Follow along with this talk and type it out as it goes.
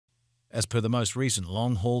As per the most recent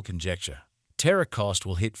long-haul conjecture, Terra cost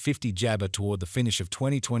will hit 50 Jabber toward the finish of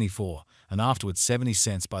 2024 and afterwards 70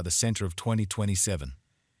 cents by the center of 2027.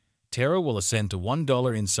 Terra will ascend to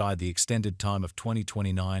 $1 inside the extended time of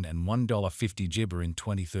 2029 and $1.50 Jibber in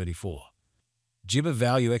 2034. Jibber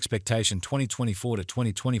value expectation 2024 to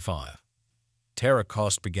 2025. Terra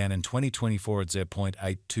cost began in 2024 at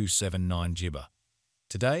 0.8279 Jibber.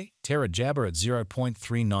 Today, Terra Jabber at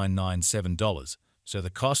 $0.3997, so the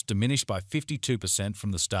cost diminished by 52%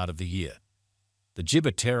 from the start of the year. The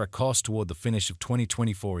Jibber Terra cost toward the finish of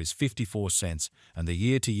 2024 is 54 cents and the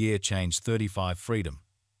year-to-year change 35 freedom.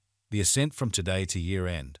 The ascent from today to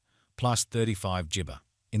year-end, plus 35 Jibber.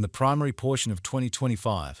 In the primary portion of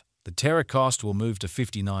 2025, the Terra cost will move to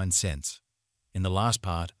 59 cents. In the last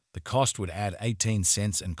part, the cost would add 18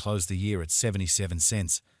 cents and close the year at 77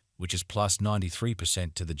 cents, which is plus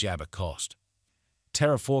 93% to the Jabber cost.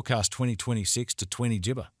 Terra forecast 2026 to 20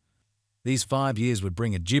 Jibber. These 5 years would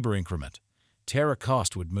bring a Jibber increment. Terra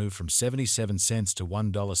cost would move from 77 cents to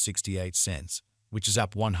 $1.68, which is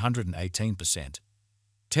up 118%.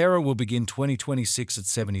 Terra will begin 2026 at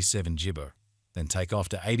 77 Jibber, then take off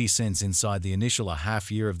to 80 cents inside the initial half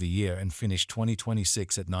year of the year and finish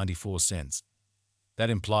 2026 at 94 cents. That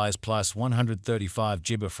implies plus 135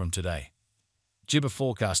 Jibber from today. Jibber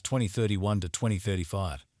forecast 2031 to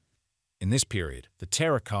 2035. In this period, the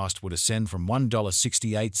Terra cost would ascend from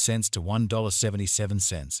 $1.68 to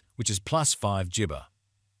 $1.77, which is plus 5 Jibber.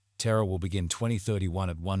 Terra will begin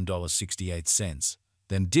 2031 at $1.68,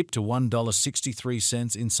 then dip to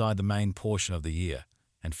 $1.63 inside the main portion of the year,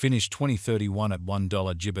 and finish 2031 at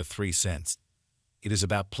 $1 Jibber 3 cents. It is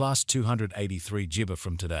about plus 283 Jibber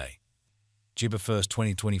from today. Jibber first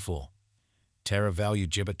 2024. Terra value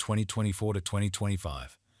Jibber 2024 to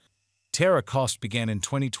 2025. Terra cost began in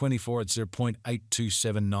 2024 at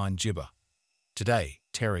 0.8279 Jibber. Today,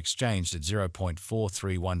 Terra exchanged at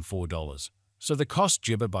 $0.4314, so the cost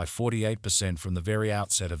Jibber by 48% from the very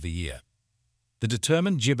outset of the year. The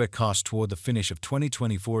determined Jibber cost toward the finish of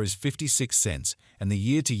 2024 is 56 cents and the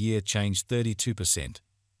year-to-year change 32%.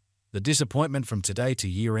 The disappointment from today to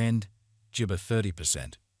year-end, Jibber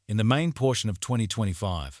 30%. In the main portion of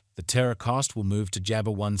 2025, the Terra cost will move to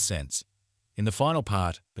Jabber 1 cents. In the final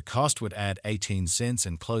part, the cost would add 18 cents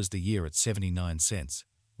and close the year at 79 cents,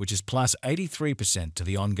 which is plus 83% to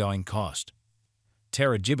the ongoing cost.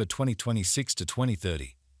 Terra Jibber 2026 to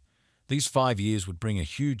 2030. These 5 years would bring a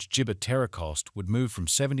huge Jibber Terra cost would move from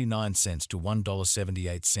 79 cents to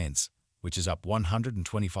 $1.78, which is up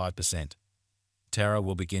 125%. Terra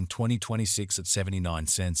will begin 2026 at 79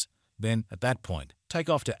 cents, then, at that point, take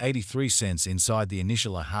off to 83 cents inside the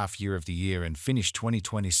initial half year of the year and finish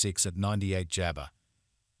 2026 at 98 Jabber.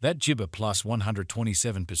 That Jibber plus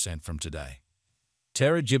 127% from today.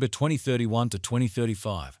 Terra Jibber 2031 to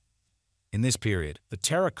 2035. In this period, the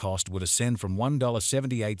Terra cost would ascend from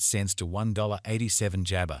 $1.78 to $1.87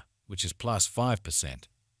 Jabber, which is plus 5%.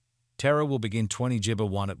 Terra will begin 20 Jibber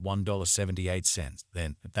 1 at $1.78,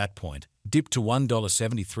 then, at that point, dip to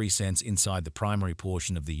 $1.73 inside the primary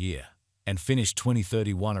portion of the year, and finish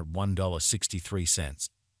 2031 at $1.63.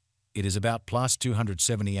 It is about plus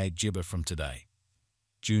 278 Jibber from today.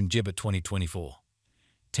 June Jibber 2024.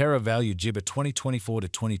 Terra value Jibber 2024 to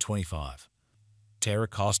 2025. Terra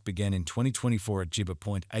cost began in 2024 at Jibber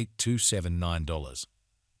 $0.8279.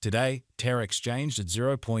 Today, Terra exchanged at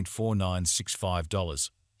 $0.4965,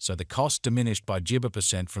 so the cost diminished by Jibber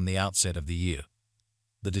percent from the outset of the year.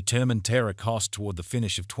 The determined Terra cost toward the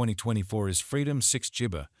finish of 2024 is freedom 6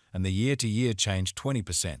 Jibber and the year-to-year change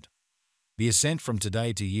 20%. The ascent from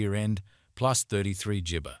today to year-end, plus 33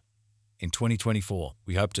 Jibber. In 2024,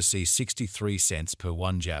 we hope to see 63 cents per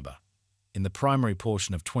 1 Jabber. In the primary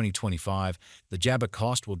portion of 2025, the Jabber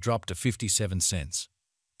cost will drop to 57 cents.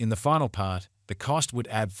 In the final part, the cost would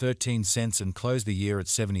add 13 cents and close the year at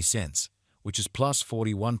 70 cents, which is plus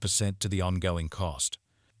 41% to the ongoing cost.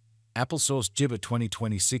 Applesauce Jibber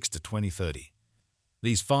 2026 to 2030.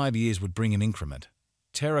 These 5 years would bring an increment.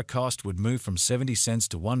 Terra cost would move from 70 cents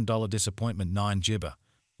to $1 disappointment 9 Jibber,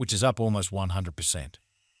 which is up almost 100%.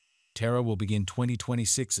 Terra will begin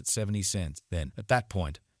 2026 at 70 cents, then, at that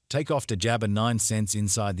point, take off to Jabber 9 cents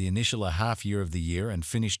inside the initial half year of the year and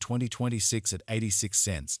finish 2026 at 86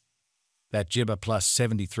 cents. That Jibber plus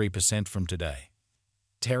 73% from today.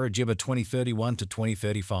 Terra Jibber 2031 to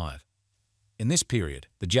 2035. In this period,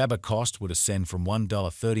 the Jabber cost would ascend from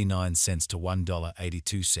 $1.39 to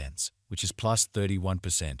 $1.82, which is plus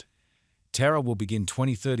 31%. Terra will begin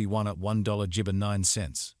 2031 at $1 Jibber 9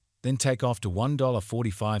 cents, then take off to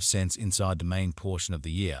 $1.45 inside the main portion of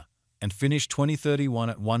the year, and finish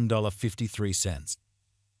 2031 at $1.53.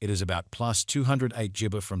 It is about plus 208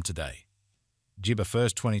 Jibber from today. Jibber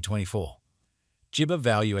first 2024. Jibber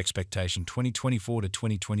value expectation 2024 to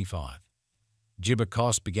 2025. Jibber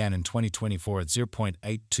cost began in 2024 at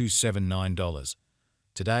 $0.8279.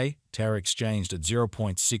 Today, Terra exchanged at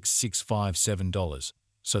 $0.6657,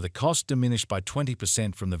 so the cost diminished by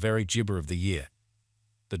 20% from the very Jibber of the year.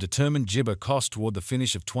 The determined Jibber cost toward the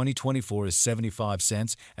finish of 2024 is 75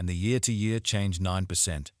 cents and the year-to-year change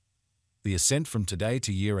 9%. The ascent from today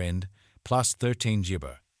to year-end, plus 13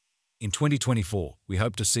 Jibber. In 2024, we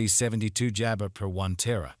hope to see 72 Jabber per 1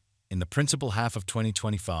 Terra. In the principal half of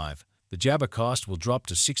 2025, the Jabber cost will drop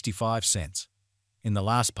to 65 cents. In the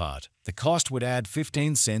last part, the cost would add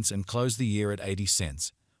 15 cents and close the year at 80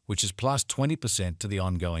 cents, which is plus 20% to the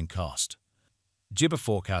ongoing cost. Jibber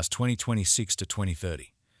forecast 2026 to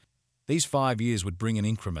 2030. These 5 years would bring an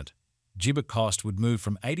increment. Jibber cost would move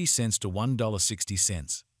from 80 cents to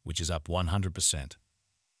 $1.60, which is up 100%.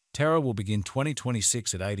 Terra will begin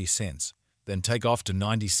 2026 at 80 cents, then take off to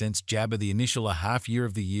 90 cents Jabber the initial half year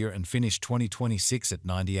of the year and finish 2026 at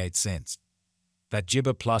 98 cents. That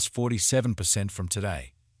Jibber plus 47% from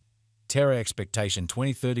today. Terra expectation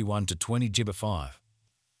 2031 to 20 Jibber 5.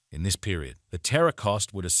 In this period, the Terra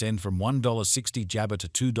cost would ascend from $1.60 Jabber to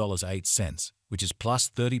 $2.08, which is plus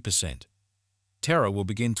 30%. Terra will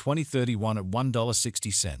begin 2031 at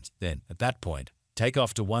 $1.60, then, at that point, take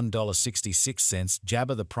off to $1.66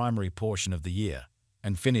 Jabber the primary portion of the year,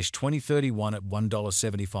 and finish 2031 at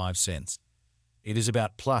 $1.75. It is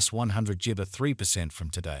about plus 100 Jibber 3% from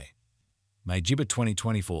today. May Jibber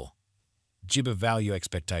 2024. Jibber value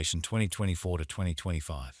expectation 2024 to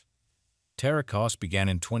 2025. Terra cost began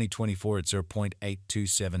in 2024 at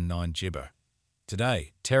 0.8279 Jibber.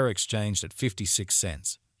 Today, Terra exchanged at 56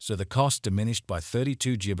 cents, so the cost diminished by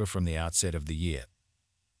 32 Jibber from the outset of the year.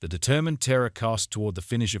 The determined Terra cost toward the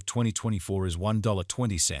finish of 2024 is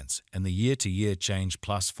 $1.20 and the year-to-year change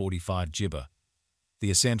plus 45 Jibber. The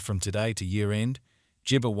ascent from today to year-end,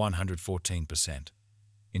 Jibber 114%.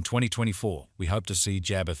 In 2024, we hope to see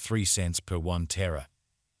Jabber 3 cents per 1 Terra.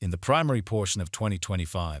 In the primary portion of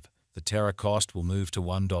 2025, the Terra cost will move to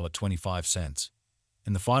 $1.25.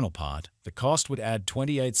 In the final part, the cost would add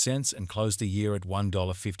 28 cents and close the year at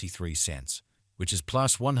 $1.53, which is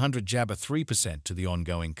plus 100 Jabber 3% to the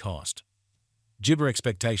ongoing cost. Jibber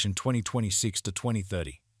expectation 2026 to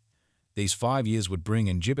 2030. These 5 years would bring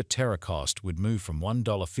in Jibber Terra cost would move from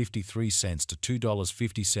 $1.53 to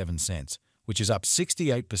 $2.57, which is up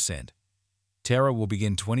 68%. Terra will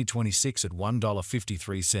begin 2026 at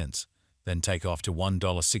 $1.53, then take off to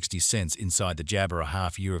 $1.60 inside the Jabber a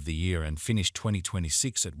half year of the year and finish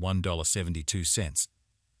 2026 at $1.72.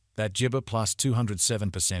 That Jibber plus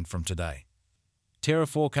 207% from today. Terra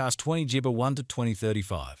forecast 20 Jibber 1 to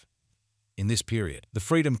 2035. In this period, the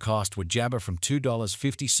freedom cost would Jabber from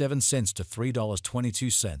 $2.57 to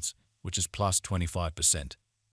 $3.22, which is plus 25%.